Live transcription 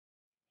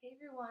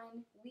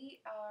Everyone, we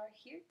are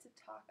here to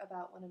talk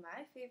about one of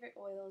my favorite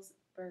oils,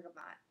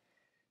 bergamot.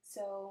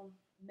 So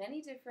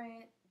many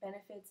different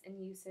benefits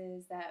and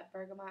uses that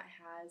bergamot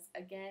has.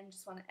 Again,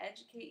 just want to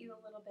educate you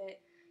a little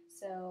bit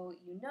so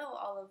you know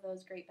all of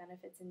those great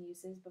benefits and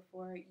uses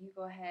before you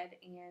go ahead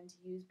and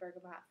use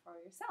bergamot for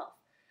yourself.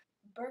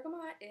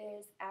 Bergamot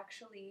is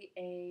actually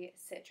a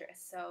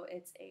citrus, so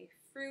it's a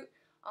fruit,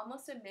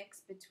 almost a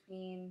mix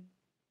between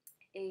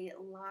a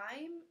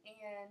lime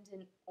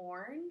and an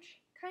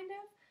orange, kind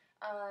of.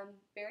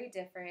 Very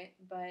different,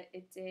 but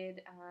it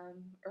did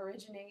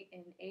originate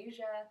in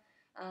Asia,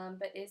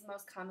 but is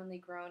most commonly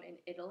grown in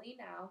Italy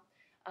now.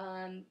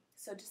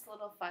 So just a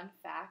little fun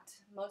fact,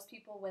 most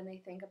people when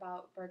they think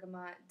about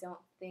bergamot don't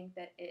think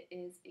that it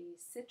is a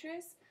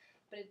citrus,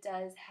 but it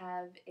does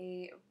have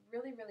a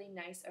really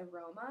nice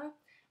aroma.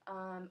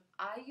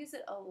 I use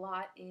it a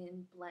lot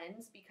in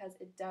blends because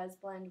it does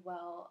blend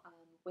well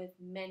with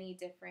many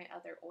different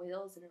other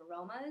oils and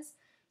aromas.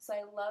 So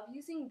I love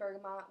using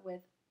bergamot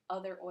with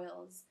other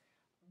oils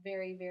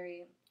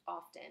very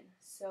often.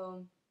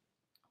 So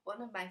one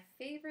of my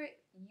favorite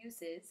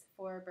uses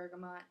for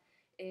bergamot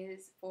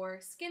is for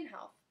skin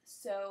health.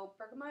 So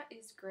bergamot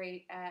is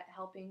great at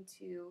helping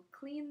to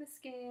clean the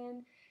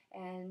skin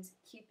and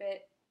keep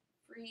it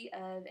free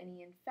of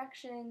any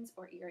infections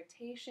or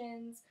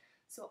irritations.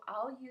 So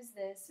I'll use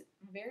this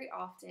very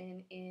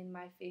often in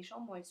my facial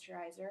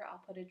moisturizer.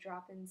 I'll put a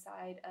drop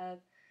inside of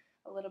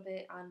a little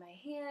bit on my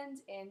hand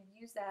and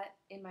use that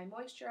in my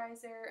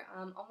moisturizer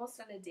almost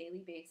on a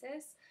daily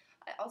basis.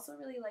 I also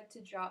really like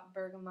to drop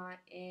bergamot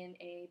in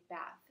a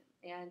bath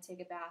and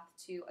take a bath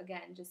to,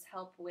 again, just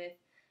help with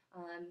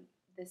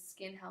the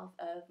skin health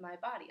of my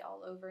body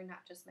all over,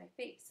 not just my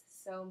face.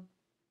 So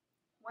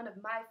one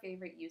of my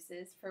favorite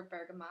uses for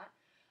bergamot,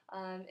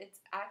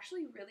 it's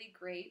actually really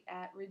great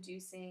at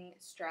reducing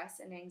stress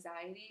and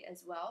anxiety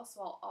as well.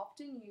 So I'll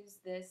often use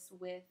this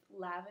with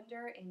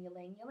lavender and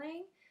ylang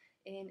ylang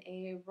in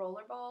a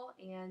roller ball,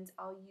 and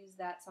I'll use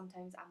that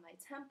sometimes on my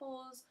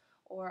temples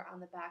or on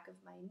the back of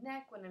my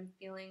neck when I'm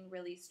feeling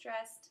really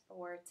stressed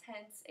or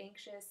tense,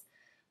 anxious.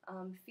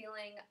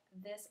 Feeling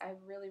this, I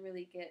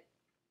really get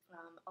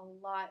a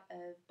lot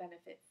of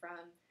benefit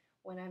from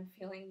when I'm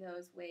feeling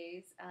those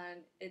ways.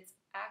 It's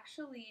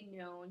actually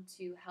known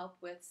to help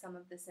with some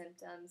of the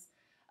symptoms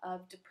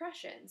of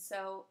depression.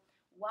 So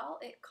while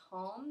it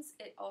calms,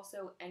 it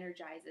also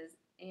energizes.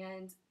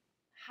 And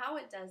how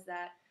it does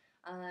that,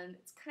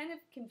 it's kind of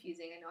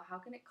confusing. I know, how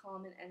can it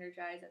calm and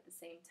energize at the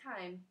same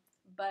time?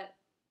 But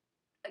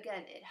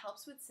again, it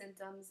helps with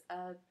symptoms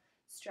of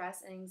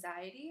stress and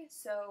anxiety.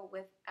 So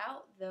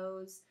without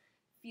those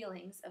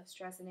feelings of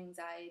stress and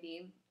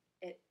anxiety,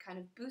 it kind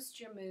of boosts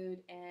your mood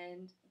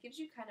and gives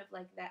you kind of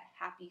like that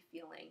happy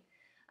feeling.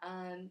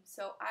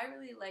 So I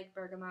really like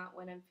bergamot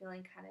when I'm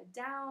feeling kind of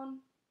down,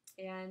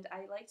 and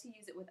I like to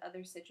use it with other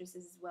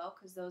citruses as well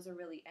because those are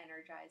really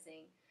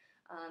energizing.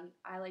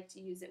 I like to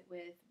use it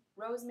with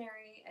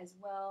rosemary as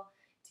well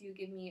to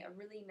give me a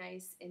really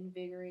nice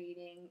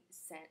invigorating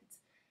scent.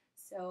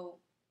 So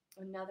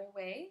another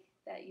way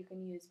that you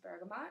can use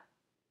bergamot,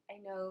 I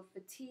know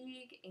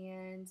fatigue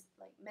and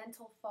like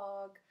mental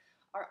fog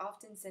are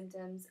often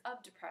symptoms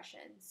of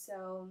depression.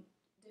 So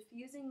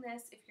diffusing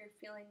this, if you're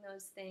feeling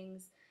those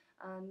things,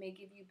 may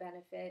give you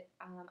benefit.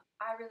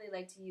 I really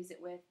like to use it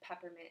with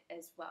peppermint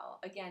as well.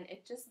 Again,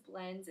 it just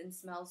blends and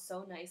smells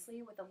so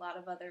nicely with a lot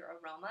of other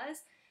aromas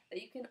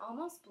that you can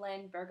almost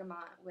blend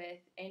bergamot with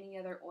any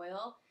other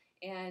oil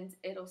and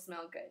it'll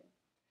smell good.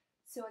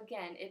 So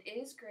again, it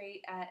is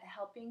great at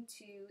helping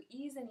to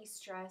ease any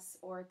stress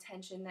or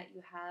tension that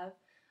you have.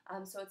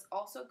 So it's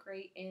also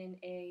great in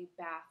a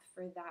bath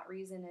for that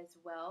reason as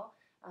well.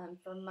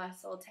 For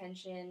muscle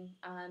tension,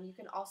 you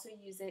can also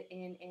use it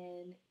in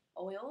an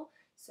oil,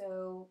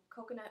 so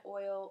coconut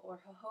oil or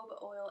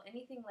jojoba oil,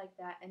 anything like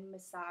that, and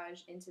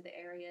massage into the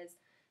areas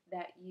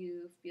that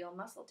you feel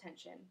muscle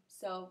tension.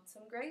 So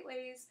some great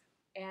ways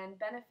and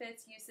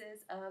benefits,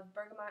 uses of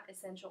bergamot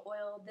essential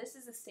oil. This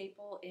is a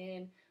staple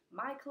in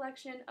my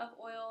collection of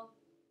oil.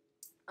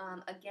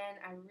 Again,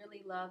 I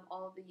really love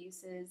all of the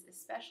uses,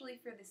 especially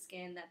for the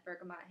skin that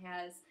bergamot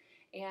has,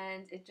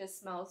 and it just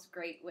smells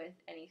great with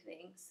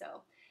anything.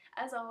 So,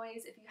 as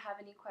always, if you have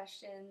any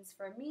questions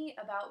for me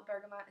about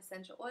bergamot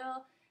essential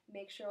oil,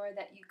 make sure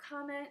that you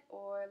comment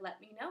or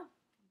let me know.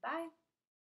 Bye!